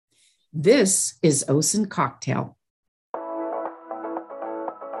This is OSINT Cocktail.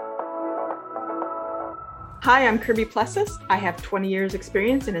 Hi, I'm Kirby Plessis. I have 20 years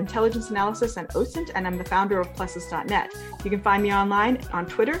experience in intelligence analysis and OSINT, and I'm the founder of Plessis.net. You can find me online on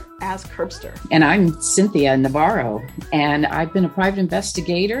Twitter as Curbster. And I'm Cynthia Navarro, and I've been a private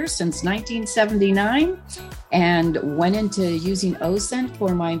investigator since 1979 and went into using OSINT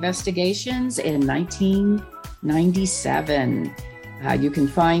for my investigations in 1997. You can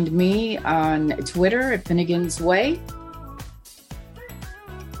find me on Twitter at Finnegan's Way.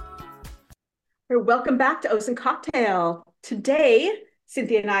 Welcome back to OSINT Cocktail. Today,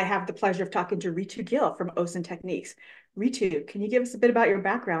 Cynthia and I have the pleasure of talking to Ritu Gill from OSINT Techniques. Ritu, can you give us a bit about your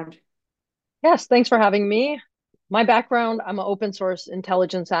background? Yes, thanks for having me. My background, I'm an open source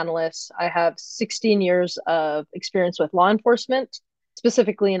intelligence analyst. I have 16 years of experience with law enforcement,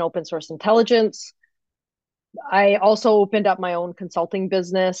 specifically in open source intelligence. I also opened up my own consulting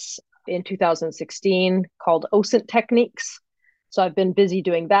business in 2016 called OSINT Techniques. So I've been busy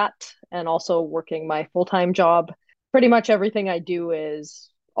doing that and also working my full-time job. Pretty much everything I do is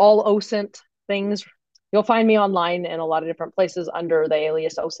all OSINT things. You'll find me online in a lot of different places under the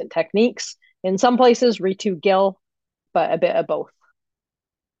alias OSINT Techniques. In some places, Ritu Gill, but a bit of both.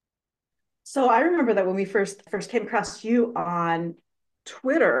 So I remember that when we first came across you on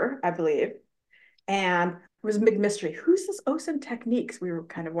Twitter, I believe, and it was a big mystery. Who's this OSINT Techniques? We were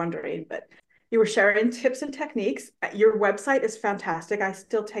kind of wondering, but you were sharing tips and techniques. Your website is fantastic. I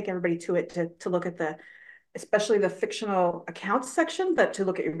still take everybody to it to look at especially the fictional accounts section, but to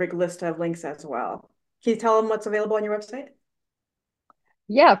look at your big list of links as well. Can you tell them what's available on your website?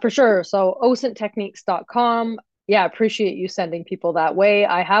 Yeah, for sure. So osintechniques.com. Yeah, appreciate you sending people that way.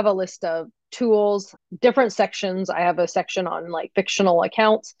 I have a list of tools, different sections. I have a section on like fictional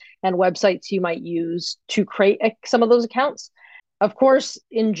accounts and websites you might use to create some of those accounts. Of course,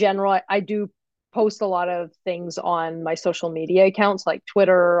 in general, I do post a lot of things on my social media accounts like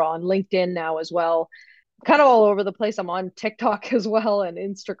Twitter, on LinkedIn now as well. Kind of all over the place. I'm on TikTok as well and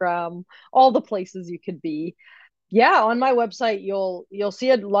Instagram, all the places you could be. Yeah, on my website you'll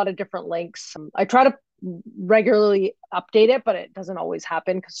see a lot of different links. I try to regularly update it, but it doesn't always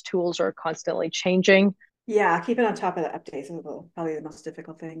happen because tools are constantly changing. Yeah, keeping on top of the updates is probably the most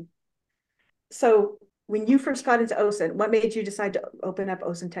difficult thing. So when you first got into OSINT, what made you decide to open up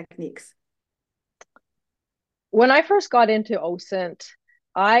OSINT Techniques? When I first got into OSINT,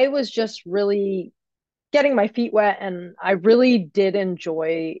 I was just really getting my feet wet, and I really did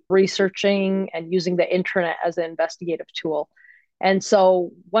enjoy researching and using the internet as an investigative tool. And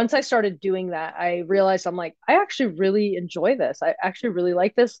so once I started doing that, I realized I'm like, I actually really enjoy this. I actually really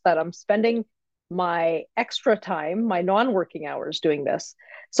like this, that I'm spending my extra time, my non-working hours doing this.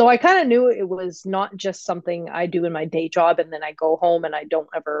 So I kind of knew it was not just something I do in my day job and then I go home and I don't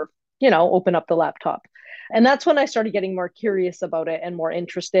ever, open up the laptop. And that's when I started getting more curious about it and more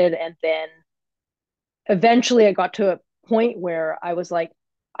interested. And then eventually I got to a point where I was like,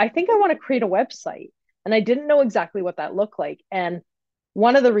 I think I want to create a website. And I didn't know exactly what that looked like. And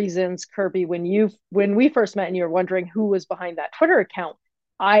one of the reasons, Kirby, when we first met and you were wondering who was behind that Twitter account,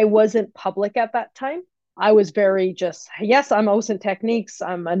 I wasn't public at that time. I was very just, yes, I'm OSINT Techniques.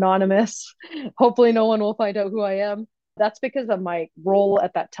 I'm anonymous. Hopefully no one will find out who I am. That's because of my role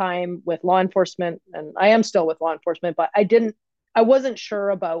at that time with law enforcement. And I am still with law enforcement, but I wasn't sure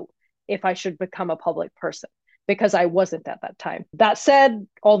about if I should become a public person because I wasn't at that time. That said,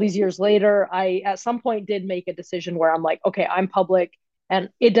 all these years later, I at some point did make a decision where I'm like, okay, I'm public and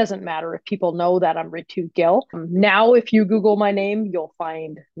it doesn't matter if people know that I'm Ritu Gill. Now, if you Google my name, you'll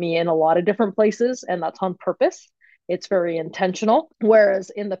find me in a lot of different places, and that's on purpose. It's very intentional. Whereas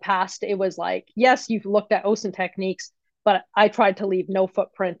in the past, it was like, yes, you've looked at OSINT Techniques, but I tried to leave no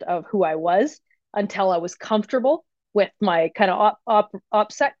footprint of who I was until I was comfortable with my kind of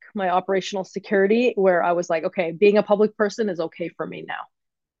OPSEC, my operational security, where I was like, okay, being a public person is okay for me now.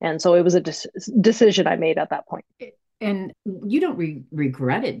 And so it was a decision I made at that point. And you don't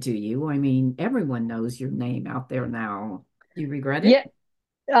regret it, do you? I mean, everyone knows your name out there now. Do you regret it? Yeah,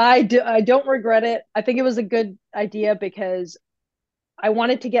 I do. I don't regret it. I think it was a good idea because I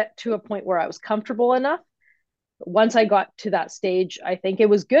wanted to get to a point where I was comfortable enough. Once I got to that stage, I think it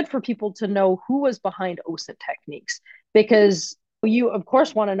was good for people to know who was behind OSINT Techniques, because you, of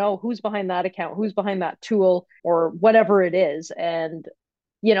course, want to know who's behind that account, who's behind that tool, or whatever it is. And,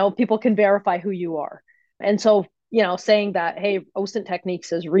 people can verify who you are. And so, saying that, hey, OSINT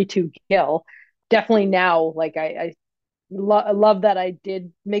Techniques is Ritu Gill, definitely now, like I love that I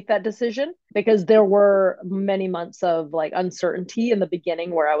did make that decision, because there were many months of like uncertainty in the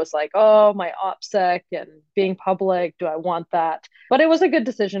beginning where I was like, oh, my OPSEC and being public, do I want that? But it was a good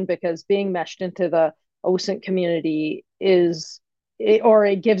decision because being meshed into the OSINT community or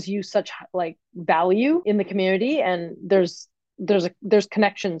it gives you such like value in the community, and there's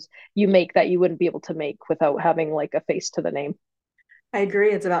connections you make that you wouldn't be able to make without having like a face to the name. I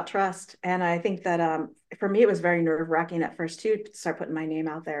agree. It's about trust. And I think that for me, it was very nerve-wracking at first too, to start putting my name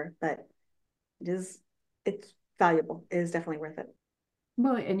out there, but it's valuable. It is definitely worth it.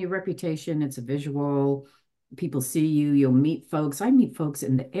 Well, and your reputation, it's a visual. People see you, you'll meet folks. I meet folks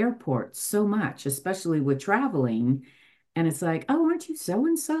in the airport so much, especially with traveling. And it's like, oh, aren't you so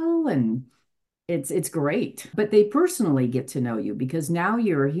and so? And it's great. But they personally get to know you because now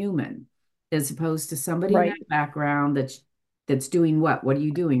you're a human as opposed to somebody in Right. that background that's doing what? What are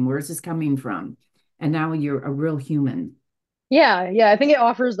you doing? Where's this coming from? And now you're a real human. Yeah, yeah, I think it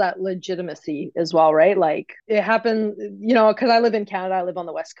offers that legitimacy as well, right? Like it happened, because I live in Canada, I live on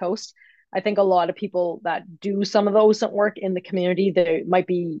the West Coast. I think a lot of people that do some of the OSINT work in the community, they might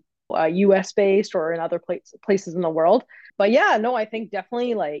be US based or in other places in the world. But yeah, no, I think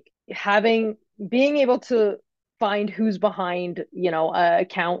definitely like being able to find who's behind, a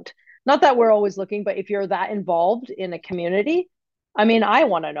account. Not that we're always looking, but if you're that involved in a community, I mean, I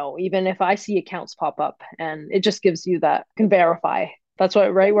want to know, even if I see accounts pop up, and it just gives you that can verify. That's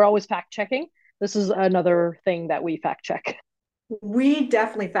what, right? We're always fact checking. This is another thing that we fact check. We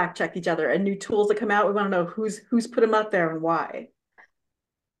definitely fact check each other and new tools that come out. We want to know who's put them up there and why.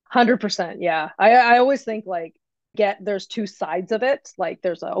 100%. Yeah. I always think like, there's two sides of it. Like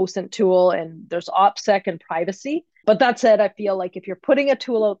there's an OSINT tool and there's OPSEC and privacy. But that said, I feel like if you're putting a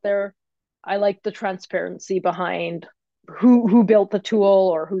tool out there, I like the transparency behind who built the tool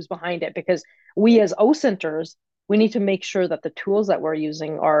or who's behind it, because we as OSINTers, we need to make sure that the tools that we're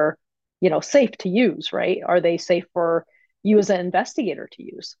using are, safe to use, right? Are they safe for you as an investigator to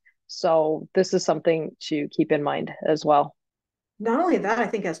use? So this is something to keep in mind as well. Not only that, I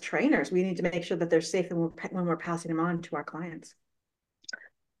think as trainers, we need to make sure that they're safe when we're passing them on to our clients.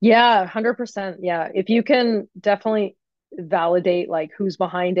 Yeah, 100%. Yeah. If you can definitely validate like who's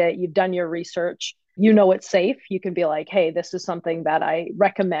behind it, you've done your research, it's safe, you can be like, hey, this is something that I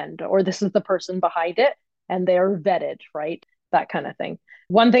recommend, or this is the person behind it, and they're vetted, right? That kind of thing.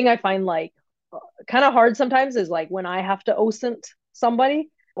 One thing I find like kind of hard sometimes is like when I have to OSINT somebody,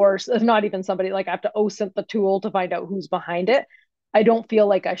 or not even somebody, like I have to OSINT the tool to find out who's behind it. I don't feel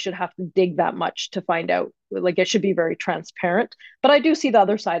like I should have to dig that much to find out. Like it should be very transparent. But I do see the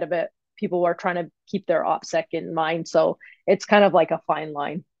other side of it. People are trying to keep their OPSEC in mind. So it's kind of like a fine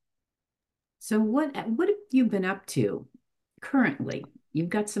line. So what have you been up to currently? You've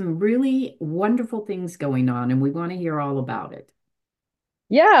got some really wonderful things going on, and we want to hear all about it.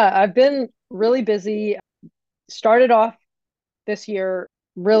 Yeah, I've been really busy. Started off this year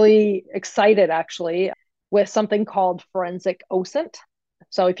really excited actually with something called Forensic OSINT.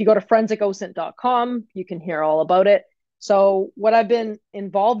 So if you go to forensicosint.com, you can hear all about it. So what I've been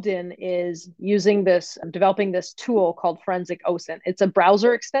involved in is developing this tool called Forensic OSINT. It's a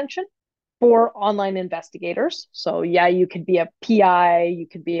browser extension for online investigators. So yeah, you could be a PI, you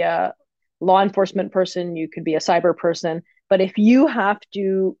could be a law enforcement person, you could be a cyber person. But if you have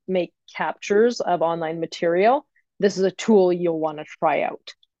to make captures of online material, this is a tool you'll want to try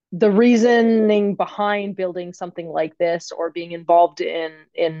out. The reasoning behind building something like this or being involved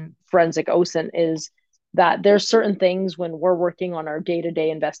in forensic OSINT is that there's certain things when we're working on our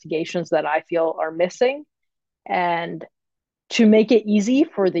day-to-day investigations that I feel are missing. And to make it easy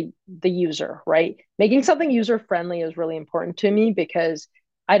for the user, right? Making something user friendly is really important to me because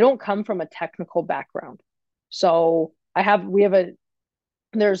I don't come from a technical background. So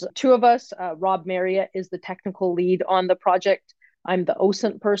there's two of us. Rob Marriott is the technical lead on the project. I'm the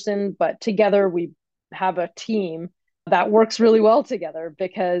OSINT person, but together we have a team that works really well together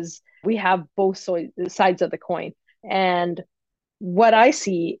because we have both sides of the coin. And what I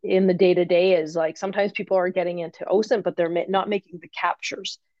see in the day to day is like sometimes people are getting into OSINT, but they're not making the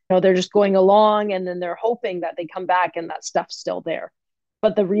captures. They're just going along and then they're hoping that they come back and that stuff's still there.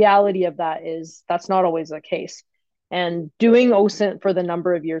 But the reality of that is that's not always the case. And doing OSINT for the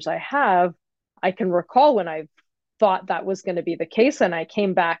number of years I have, I can recall when I thought that was going to be the case, and I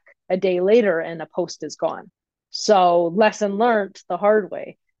came back a day later and a post is gone. So lesson learned the hard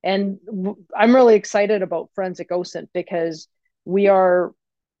way. And I'm really excited about Forensic OSINT because we are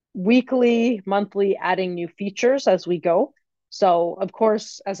weekly, monthly adding new features as we go. So, of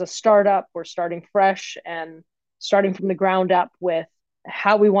course, as a startup, we're starting fresh and starting from the ground up with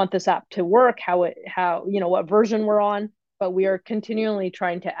how we want this app to work, what version we're on, but we are continually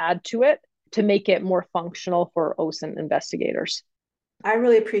trying to add to it to make it more functional for OSINT investigators. I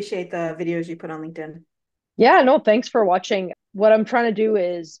really appreciate the videos you put on LinkedIn. Yeah, no, thanks for watching. what I'm trying to do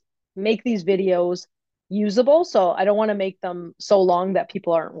is make these videos usable. So I don't want to make them so long that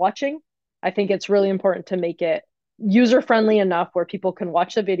people aren't watching. I think it's really important to make it user friendly enough where people can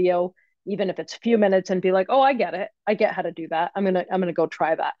watch the video, even if it's a few minutes, and be like, oh, I get it. I get how to do that. I'm gonna go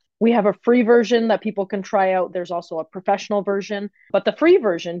try that. We have a free version that people can try out. There's also a professional version, but the free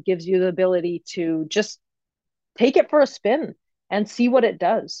version gives you the ability to just take it for a spin and see what it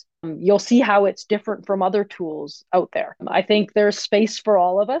does. You'll see how it's different from other tools out there. I think there's space for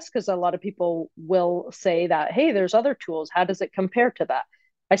all of us because a lot of people will say that, hey, there's other tools. How does it compare to that?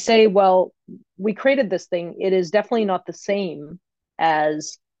 I say, well, we created this thing. It is definitely not the same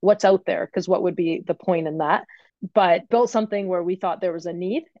as what's out there because what would be the point in that? But built something where we thought there was a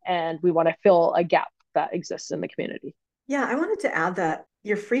need and we want to fill a gap that exists in the community. Yeah, I wanted to add that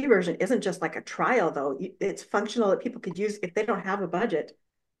your free version isn't just like a trial, though. It's functional that people could use if they don't have a budget.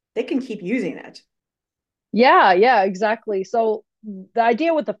 They can keep using it. Yeah, exactly. So the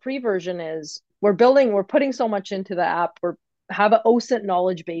idea with the free version is we're putting so much into the app. We're have an OSINT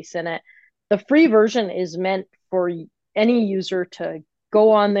knowledge base in it. The free version is meant for any user to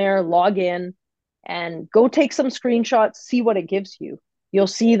go on there, log in, and go take some screenshots, see what it gives you. You'll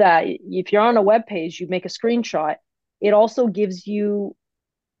see that if you're on a web page, you make a screenshot. It also gives you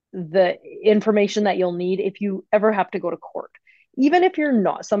the information that you'll need if you ever have to go to court. Even if you're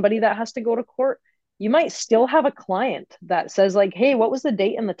not somebody that has to go to court, you might still have a client that says like, hey, what was the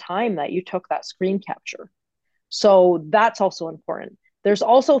date and the time that you took that screen capture? So that's also important. There's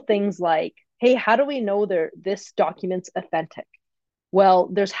also things like, hey, how do we know this document's authentic? Well,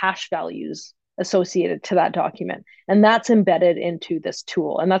 there's hash values associated to that document, and that's embedded into this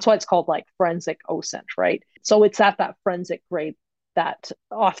tool. And that's why it's called like forensic OSINT, right? So it's at that forensic grade that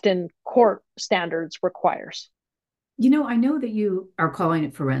often court standards requires. I know that you are calling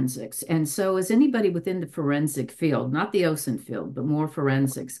it forensics. And so, has anybody within the forensic field, not the OSINT field, but more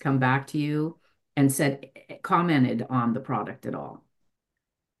forensics, come back to you and commented on the product at all?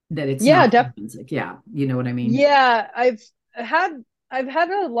 That it's Yeah, not forensic. Yeah. You know what I mean? yeah, had I've had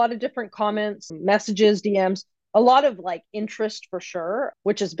a lot of different comments, messages, DMs, a lot of like interest for sure,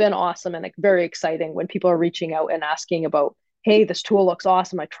 which has been awesome and like very exciting when people are reaching out and asking about, hey, this tool looks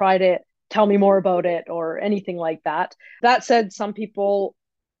awesome. I tried it. Tell me more about it or anything like that. That said, some people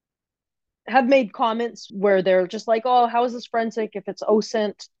have made comments where they're just like, oh, how is this forensic if it's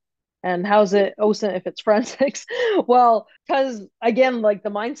OSINT? And how's it OSINT if it's forensics? Well, because again, like the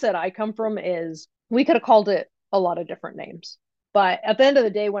mindset I come from is we could have called it a lot of different names. But at the end of the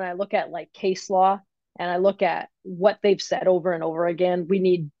day, when I look at like case law and I look at what they've said over and over again, we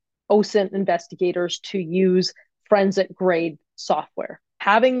need OSINT investigators to use forensic grade software.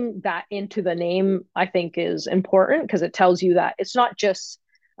 Having that into the name, I think, is important because it tells you that it's not just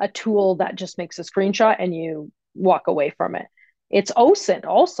a tool that just makes a screenshot and you walk away from it. It's OSINT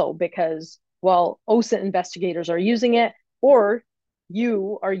also because, well, OSINT investigators are using it, or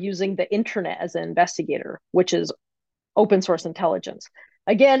you are using the internet as an investigator, which is open source intelligence.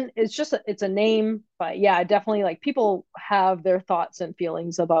 Again, it's a name, but yeah, definitely like people have their thoughts and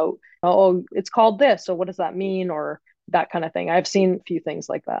feelings about, oh, it's called this, so what does that mean, or that kind of thing. I've seen a few things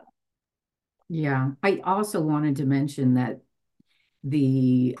like that. Yeah. I also wanted to mention that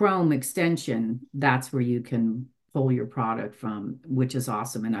the Chrome extension, that's where you can pull your product from, which is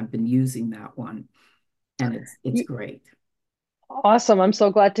awesome. And I've been using that one and it's great. Awesome. I'm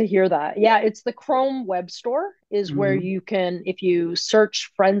so glad to hear that. Yeah, it's the Chrome web store is where Mhm. you can, if you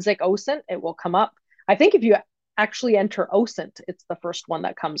search forensic OSINT, it will come up. I think if you actually enter OSINT, it's the first one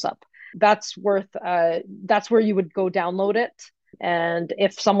that comes up. That's where you would go download it. And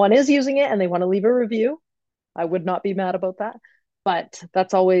if someone is using it and they want to leave a review, I would not be mad about that. But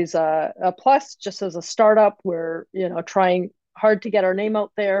that's always a plus just as a startup. We're, trying hard to get our name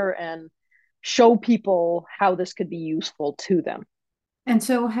out there and show people how this could be useful to them. And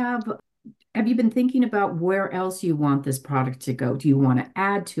so have you been thinking about where else you want this product to go? Do you want to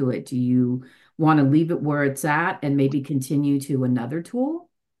add to it? Do you want to leave it where it's at and maybe continue to another tool?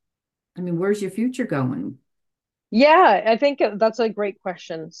 I mean, where's your future going? Yeah, I think that's a great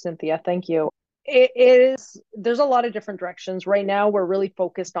question, Cynthia. Thank you. It is, there's a lot of different directions. Right now, we're really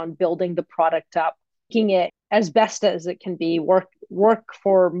focused on building the product up, making it as best as it can be, work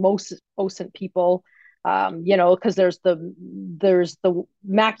for most OSINT people. Because there's the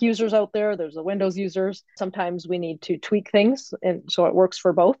Mac users out there, there's the Windows users. Sometimes we need to tweak things, and so it works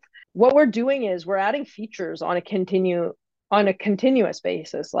for both. What we're doing is we're adding features on a continuous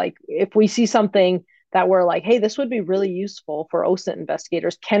basis. Like if we see something that we're like, hey, this would be really useful for OSINT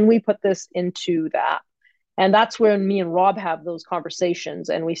investigators. Can we put this into the app? And that's when me and Rob have those conversations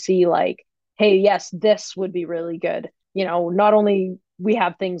and we see like, hey, yes, this would be really good. not only we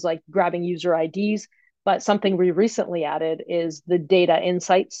have things like grabbing user IDs, but something we recently added is the data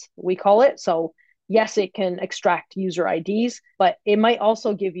insights, we call it. So yes, it can extract user IDs, but it might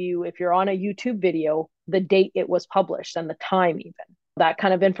also give you, if you're on a YouTube video, the date it was published and the time even. That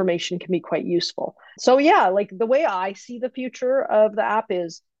kind of information can be quite useful. So yeah, like the way I see the future of the app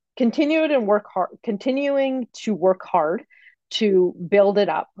is continuing to work hard to build it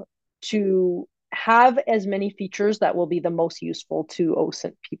up, to have as many features that will be the most useful to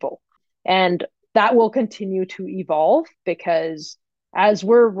OSINT people. And that will continue to evolve because as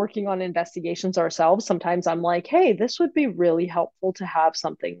we're working on investigations ourselves, sometimes I'm like, hey, this would be really helpful to have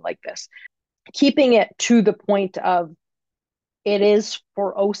something like this. Keeping it to the point of it is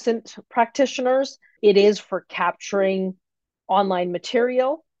for OSINT practitioners, it is for capturing online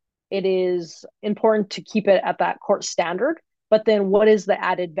material. It is important to keep it at that court standard. But then what is the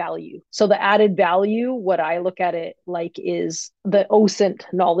added value? So the added value, what I look at it like is the OSINT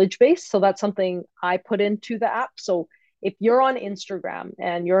knowledge base. So that's something I put into the app. So if you're on Instagram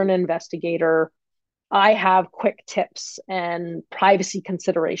and you're an investigator, I have quick tips and privacy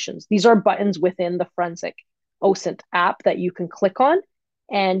considerations. These are buttons within the Forensic OSINT app that you can click on,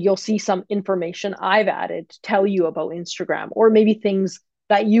 and you'll see some information I've added to tell you about Instagram, or maybe things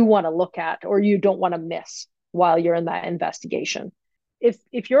that you want to look at or you don't want to miss while you're in that investigation.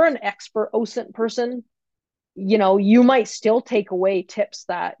 If you're an expert OSINT person, you might still take away tips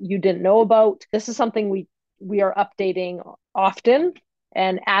that you didn't know about. This is something we are updating often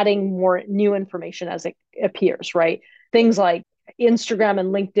and adding more new information as it appears, right? Things like Instagram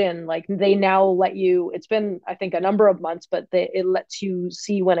and LinkedIn, like they now let you, it's been, I think, a number of months, but it lets you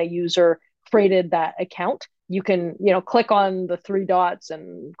see when a user created that account. You can, click on the three dots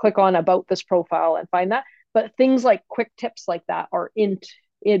and click on about this profile and find that. But things like quick tips like that are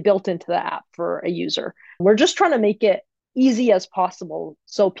built into the app for a user. We're just trying to make it easy as possible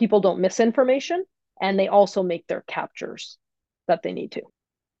so people don't miss information and they also make their captures that they need to.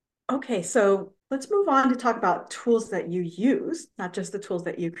 Okay, so let's move on to talk about tools that you use, not just the tools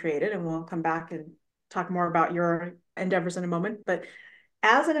that you created, and we'll come back and talk more about your endeavors in a moment. But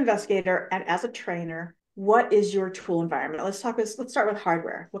as an investigator and as a trainer, what is your tool environment? Let's start with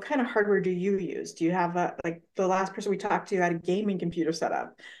hardware. What kind of hardware do you use? Do you have like the last person we talked to had a gaming computer set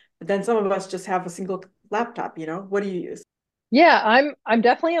up, but then some of us just have a single laptop, What do you use? Yeah, I'm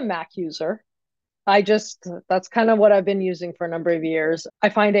definitely a Mac user. That's kind of what I've been using for a number of years. I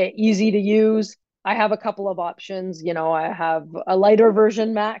find it easy to use. I have a couple of options. I have a lighter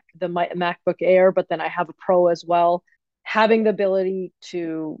version Mac, the MacBook Air, but then I have a Pro as well. Having the ability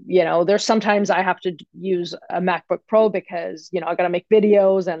to, there's sometimes I have to use a MacBook Pro because, I got to make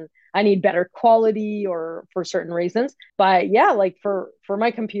videos and I need better quality or for certain reasons. But yeah, like for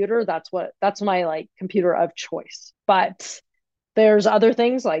my computer, that's my like computer of choice. But there's other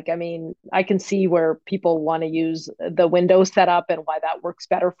things like, I mean, I can see where people want to use the Windows setup and why that works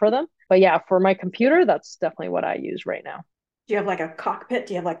better for them. But yeah, for my computer, that's definitely what I use right now. Do you have like a cockpit?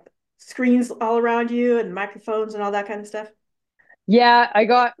 Do you have like screens all around you and microphones and all that kind of stuff? Yeah, I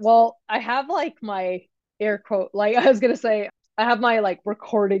have like my air quote, like I was gonna say, I have my like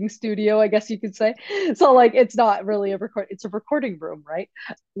recording studio, I guess you could say. So like it's not really it's a recording room, right?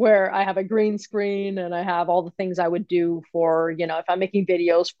 Where I have a green screen and I have all the things I would do for, if I'm making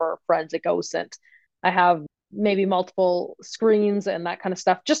videos for Forensic OSINT. I have maybe multiple screens and that kind of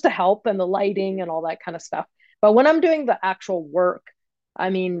stuff just to help and the lighting and all that kind of stuff. But when I'm doing the actual work, I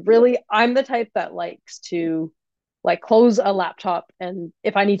mean, really, I'm the type that likes to like close a laptop and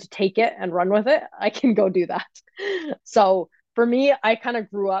if I need to take it and run with it, I can go do that. So for me, I kind of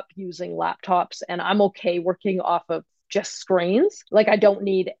grew up using laptops and I'm okay working off of just screens. Like I don't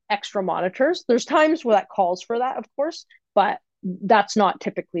need extra monitors. There's times where that calls for that, of course, but that's not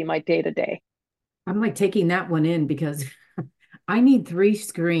typically my day to day. I'm like taking that one in because I need three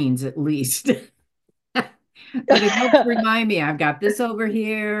screens at least. But it helps remind me I've got this over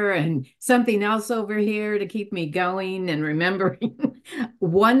here and something else over here to keep me going and remembering.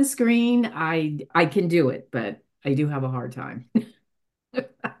 One screen, I can do it, but I do have a hard time.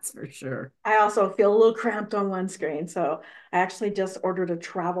 That's for sure. I also feel a little cramped on one screen. So I actually just ordered a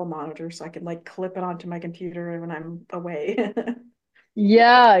travel monitor so I can like clip it onto my computer when I'm away.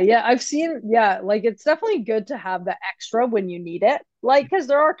 Yeah, I've seen, yeah, like it's definitely good to have the extra when you need it. Like, because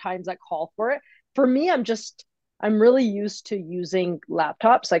there are times that call for it. For me, I'm really used to using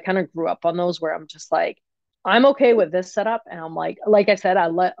laptops. I kind of grew up on those where I'm just like, I'm okay with this setup. And I'm like I said, I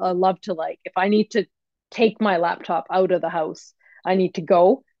love to like, if I need to take my laptop out of the house, I need to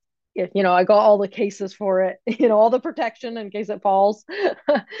go. I got all the cases for it, all the protection in case it falls.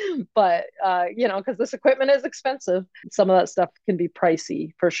 But because this equipment is expensive, some of that stuff can be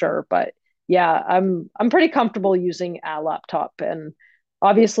pricey for sure. But yeah, I'm pretty comfortable using a laptop, and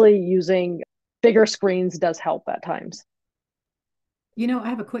obviously using bigger screens does help at times. I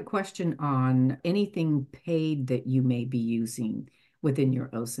have a quick question on anything paid that you may be using within your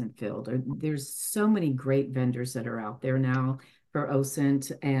OSINT field. There's so many great vendors that are out there now for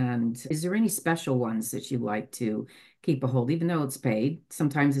OSINT. And is there any special ones that you like to keep a hold, even though it's paid?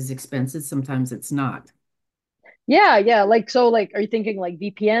 Sometimes it's expensive, sometimes it's not. Yeah, yeah. Like, so like, are you thinking like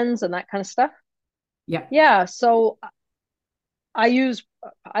VPNs and that kind of stuff? Yeah. Yeah. So I use,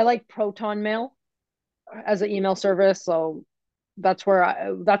 I like Proton Mail as an email service. So that's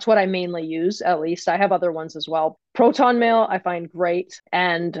what I mainly use. At least I have other ones as well. Proton Mail I find great,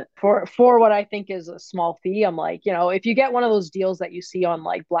 and for what I think is a small fee, I'm like, if you get one of those deals that you see on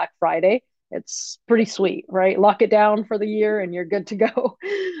like Black Friday, it's pretty sweet, right? Lock it down for the year and you're good to go.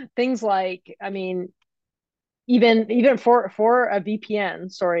 Things like, I mean, even for a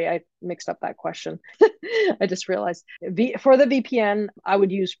VPN, sorry, I mixed up that question. I just realized for the VPN, I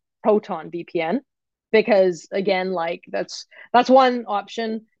would use Proton VPN because again, like that's one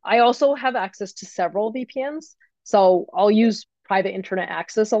option. I also have access to several VPNs, so I'll use private internet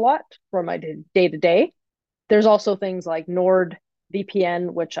access a lot for my day to day. There's also things like Nord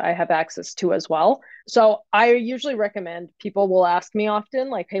VPN, which I have access to as well. So I usually recommend, people will ask me often,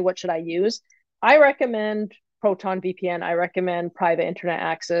 like, hey, what should I use? I recommend Proton VPN. I recommend private internet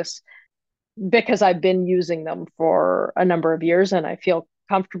access because I've been using them for a number of years and I feel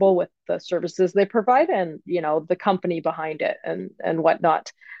comfortable with the services they provide and the company behind it and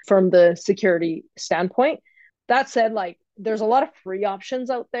whatnot from the security standpoint. That said, like there's a lot of free options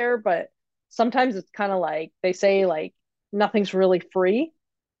out there, but sometimes it's kind of like they say like nothing's really free.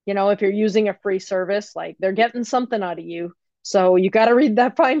 If you're using a free service, like they're getting something out of you. So you got to read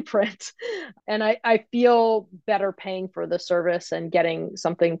that fine print. And I feel better paying for the service and getting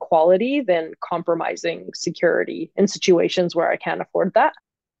something quality than compromising security in situations where I can't afford that.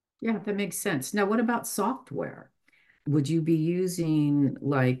 Yeah, that makes sense. Now, what about software? Would you be using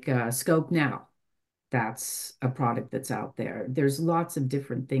like Scope Now? That's a product that's out there. There's lots of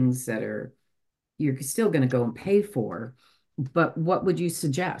different things that are you're still going to go and pay for, but what would you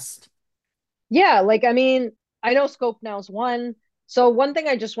suggest? Yeah, like I mean, I know Scope Now is one. So one thing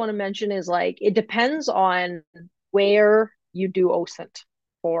I just want to mention is like it depends on where you do OSINT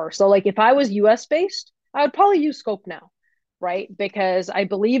for. So like if I was US based, I would probably use Scope Now, right? Because I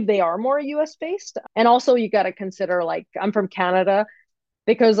believe they are more US based. And also you got to consider like I'm from Canada,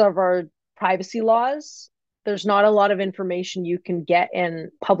 because of our privacy laws, there's not a lot of information you can get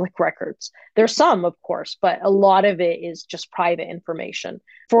in public records. There's some, of course, but a lot of it is just private information.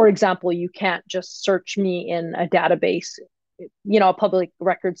 For example, you can't just search me in a database, a public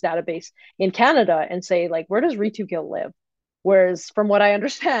records database in Canada and say, like, where does Ritu Gill live? Whereas, from what I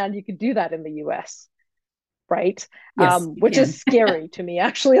understand, you could do that in the US, right? Yes, you Which is can. scary to me,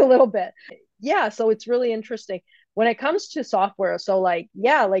 actually, a little bit. Yeah, so it's really interesting when it comes to software. So, like,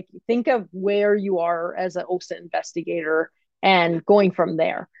 yeah, like think of where you are as an OSINT investigator and going from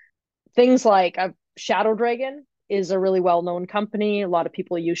there. Things like Shadow Dragon is a really well known company. A lot of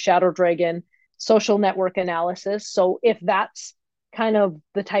people use Shadow Dragon, social network analysis. So, if that's kind of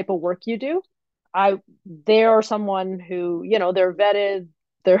the type of work you do, I they are someone who, they're vetted,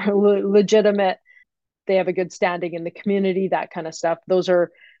 they're legitimate, they have a good standing in the community, that kind of stuff.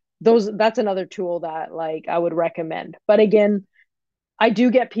 That's another tool that like I would recommend. But again, I do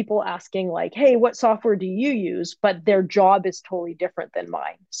get people asking like, hey, what software do you use? But their job is totally different than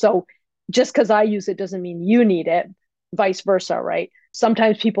mine. So just because I use it doesn't mean you need it, vice versa, right?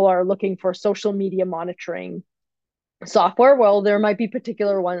 Sometimes people are looking for social media monitoring software. Well, there might be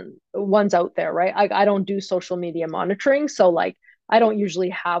particular ones out there, right? I don't do social media monitoring, so like I don't usually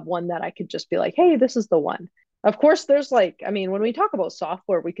have one that I could just be like, hey, this is the one. Of course, there's like, I mean, when we talk about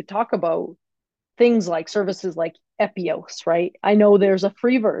software, we could talk about things like services like Epios, right? I know there's a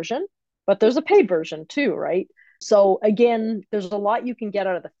free version, but there's a paid version too, right? So again, there's a lot you can get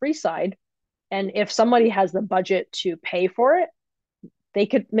out of the free side. And if somebody has the budget to pay for it, they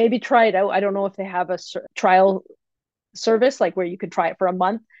could maybe try it out. I don't know if they have a trial service, like where you could try it for a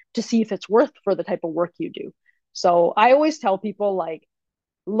month to see if it's worth for the type of work you do. So I always tell people like,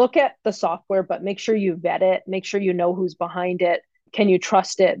 look at the software, but make sure you vet it, make sure you know who's behind it. Can you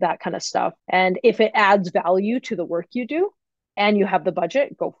trust it? That kind of stuff. And if it adds value to the work you do and you have the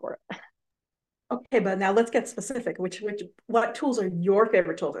budget, go for it. Okay, but now let's get specific. What tools are your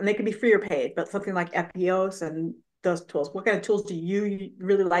favorite tools? And they can be free or paid, but something like Epios and those tools? What kind of tools do you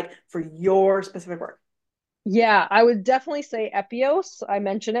really like for your specific work? Yeah, I would definitely say Epios. I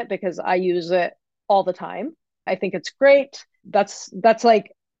mention it because I use it all the time. I think it's great. That's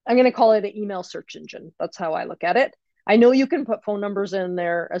like I'm going to call it an email search engine. That's how I look at it. I know you can put phone numbers in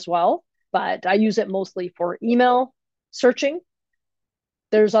there as well, but I use it mostly for email searching.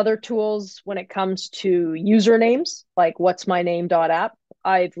 There's other tools when it comes to usernames, like what's my name.app.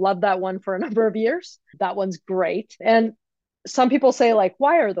 I've loved that one for a number of years. That one's great. And some people say, like,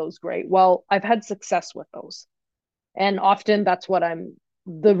 why are those great? Well, I've had success with those. And often that's what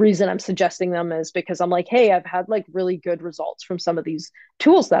the reason I'm suggesting them is because I'm like, hey, I've had like really good results from some of these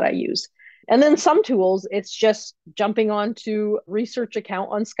tools that I use. And then some tools, it's just jumping onto research account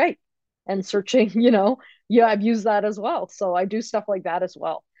on Skype and searching, yeah, I've used that as well. So I do stuff like that as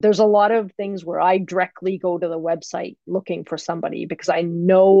well. There's a lot of things where I directly go to the website looking for somebody because I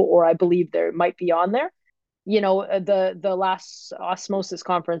know or I believe there might be on there. The last osmosis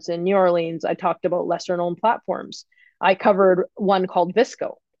conference in New Orleans, I talked about lesser known platforms. I covered one called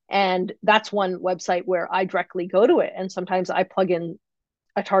Visco, and that's one website where I directly go to it, and sometimes I plug in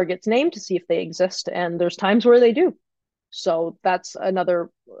a target's name to see if they exist, and there's times where they do. So that's another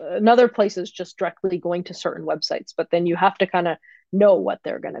place is just directly going to certain websites, but then you have to kind of know what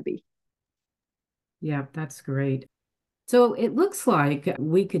they're going to be. Yeah, that's great. So it looks like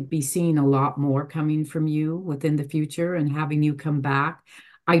we could be seeing a lot more coming from you within the future and having you come back.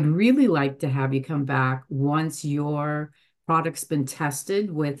 I'd really like to have you come back once your product's been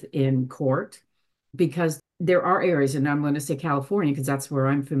tested within court, because there are areas, and I'm going to say California, because that's where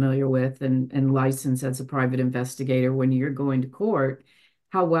I'm familiar with and licensed as a private investigator. When you're going to court,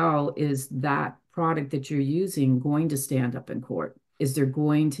 how well is that product that you're using going to stand up in court? Is there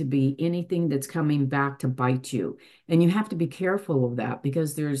going to be anything that's coming back to bite you? And you have to be careful of that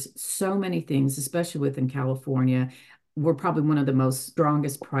because there's so many things, especially within California. We're probably one of the most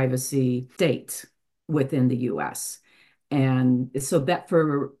strongest privacy states within the US. And so that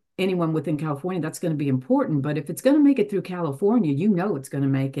for anyone within California, that's going to be important. But if it's going to make it through California, it's going to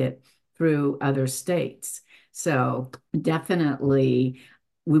make it through other states. So definitely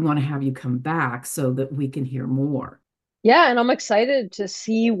we want to have you come back so that we can hear more. Yeah, and I'm excited to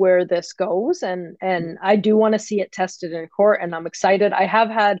see where this goes, and I do want to see it tested in court, and I'm excited. I have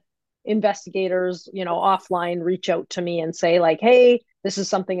had investigators, offline reach out to me and say like, "Hey, this is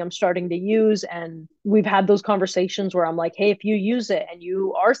something I'm starting to use," and we've had those conversations where I'm like, "Hey, if you use it and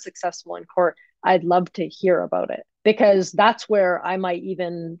you are successful in court, I'd love to hear about it." Because that's where I might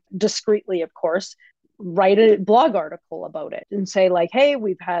even discreetly, of course, write a blog article about it and say like, "Hey,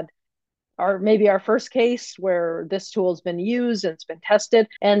 we've had maybe our first case where this tool has been used and it's been tested,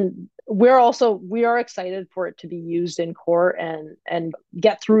 and we are excited for it to be used in court and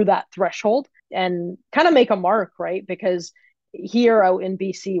get through that threshold and kind of make a mark, right? Because here out in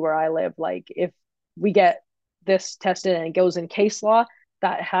BC where I live, like if we get this tested and it goes in case law,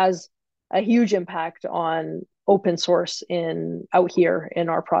 that has a huge impact on open source in out here in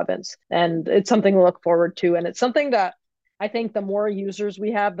our province, and it's something to look forward to, and it's something that I think the more users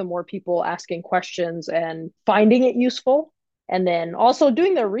we have, the more people asking questions and finding it useful. And then also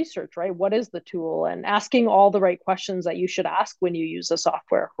doing their research, right? What is the tool? And asking all the right questions that you should ask when you use a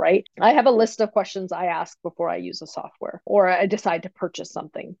software, right? I have a list of questions I ask before I use a software or I decide to purchase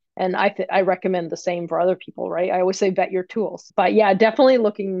something. And I recommend the same for other people, right? I always say vet your tools. But yeah, definitely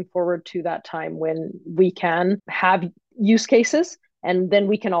looking forward to that time when we can have use cases and then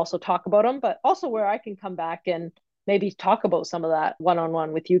we can also talk about them, but also where I can come back and maybe talk about some of that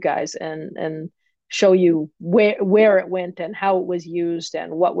one-on-one with you guys and show you where it went and how it was used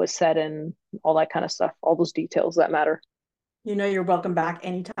and what was said and all that kind of stuff, all those details that matter. You're welcome back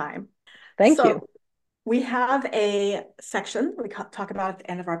anytime. Thank you. So we have a section we talk about at the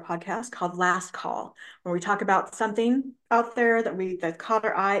end of our podcast called Last Call, where we talk about something out there that caught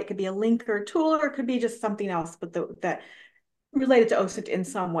our eye. It could be a link or a tool, or it could be just something else, but that related to OSINT in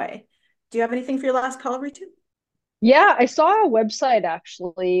some way. Do you have anything for your last call, Ritu? Yeah, I saw a website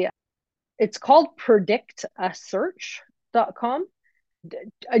actually. It's called predictasearch.com.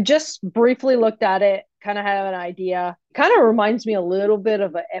 I just briefly looked at it, kind of have an idea. Kind of reminds me a little bit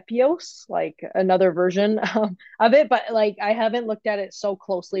of an Epios, like another version of it, but like I haven't looked at it so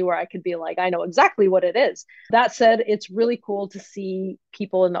closely where I could be like, I know exactly what it is. That said, it's really cool to see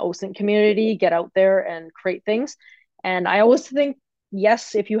people in the OSINT community get out there and create things. And I always think,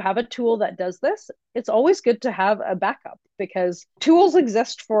 yes, if you have a tool that does this, it's always good to have a backup because tools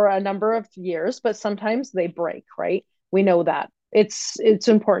exist for a number of years, but sometimes they break, right? We know that it's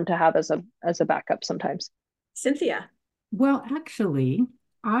important to have as a backup sometimes. Cynthia. Well, actually,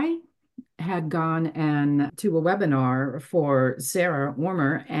 I had gone and to a webinar for Sarah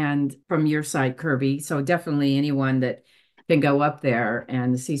Warmer and from your site, Kirby. So definitely anyone that can go up there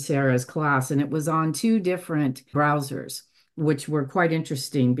and see Sarah's class. And it was on two different browsers, which were quite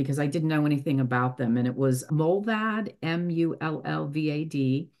interesting because I didn't know anything about them. And it was Mullvad,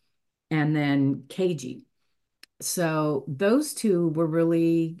 Mullvad, and then KG. So those two were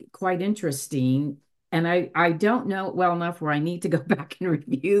really quite interesting. And I don't know it well enough where I need to go back and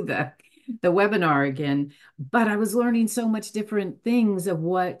review the webinar again, but I was learning so much different things of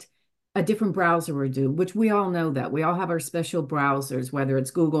what a different browser would do, which we all know that. We all have our special browsers, whether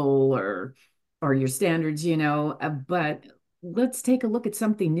it's Google or your standards, but let's take a look at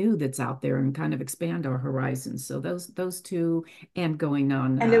something new that's out there and kind of expand our horizons. So those two and going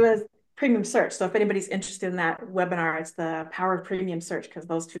on And it was premium search. So if anybody's interested in that webinar, it's the power of premium search because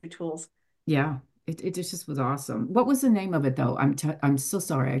those two tools. yeah, it just was awesome. What was the name of it though? I'm so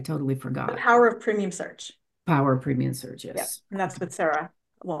sorry. I totally The forgot. power of premium search. Power of Premium Search, Yeah. yes. And that's with Sarah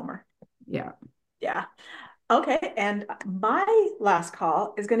Walmer. Yeah. Yeah. Okay. And my last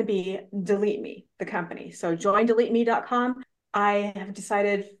call is going to be Delete Me, the company. So join deleteme.com. I have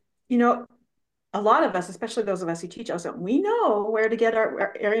decided, a lot of us, especially those of us who teach OSINT, we know where to get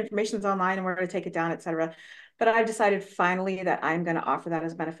our information is online and where to take it down, et cetera. But I've decided finally that I'm going to offer that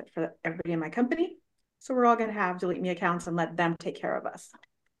as a benefit for everybody in my company. So we're all going to have Delete Me accounts and let them take care of us.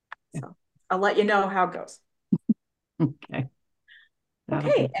 So I'll let you know how it goes. Okay.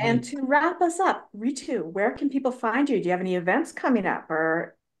 Okay, and to wrap us up, Ritu, where can people find you? Do you have any events coming up,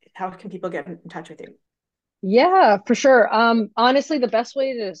 or how can people get in touch with you? Yeah, for sure. Honestly, the best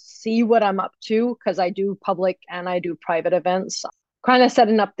way to see what I'm up to, because I do public and I do private events, kind of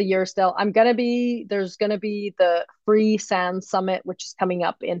setting up the year still. There's gonna be the Free Sand Summit, which is coming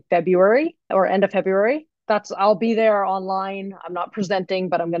up in February or end of February. I'll be there online. I'm not presenting,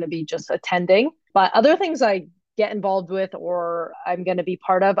 but I'm gonna be just attending. But other things I get involved with or I'm gonna be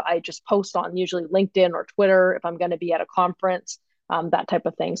part of, I just post on usually LinkedIn or Twitter if I'm gonna be at a conference. That type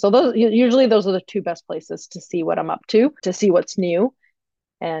of thing. So those are the two best places to see what I'm up to see what's new.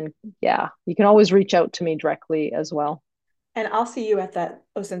 And yeah, you can always reach out to me directly as well. And I'll see you at that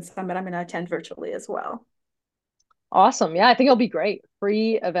OSINT Summit. I'm going to attend virtually as well. Awesome. Yeah, I think it'll be great.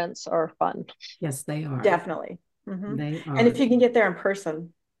 Free events are fun. Yes, they are. Definitely. Mm-hmm. They And are. if you can get there in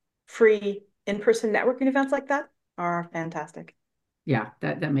person, free in-person networking events like that are fantastic. Yeah,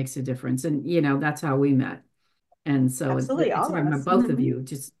 that makes a difference. And that's how we met. And so Absolutely, it's all of about us. both of Mm-hmm. you,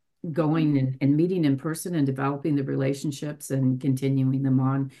 just going and meeting in person and developing the relationships and continuing them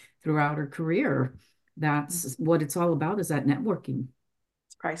on throughout our career. That's what it's all about, is that networking.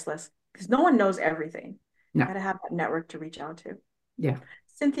 It's priceless because no one knows everything. You No, got to have that network to reach out to. yeah.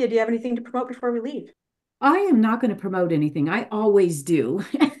 Cynthia, do you have anything to promote before we leave? I am not going to promote anything. I always do.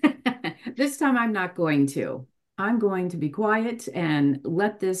 This time I'm not going to. I'm going to be quiet and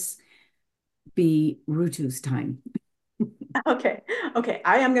let this be Rutu's time. Okay. Okay.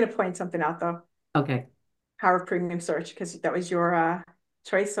 I am going to point something out though. Okay. Power of Premium Search, because that was your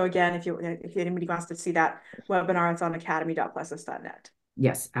choice. So again, if anybody wants to see that webinar, it's on academy.plessis.net.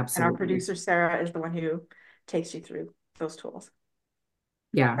 Yes, And our absolutely. producer, Sarah, is the one who takes you through those tools.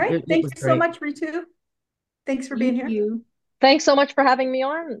 Yeah, All right. it Thank was you so great. much, Ritu. Thanks for being Thank here. you. Thanks so much for having me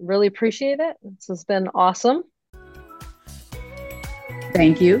on. Really appreciate it. This has been awesome.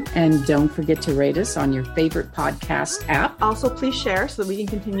 Thank you. And don't forget to rate us on your favorite podcast app. Also, please share so that we can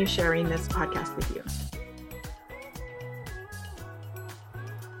continue sharing this podcast with you.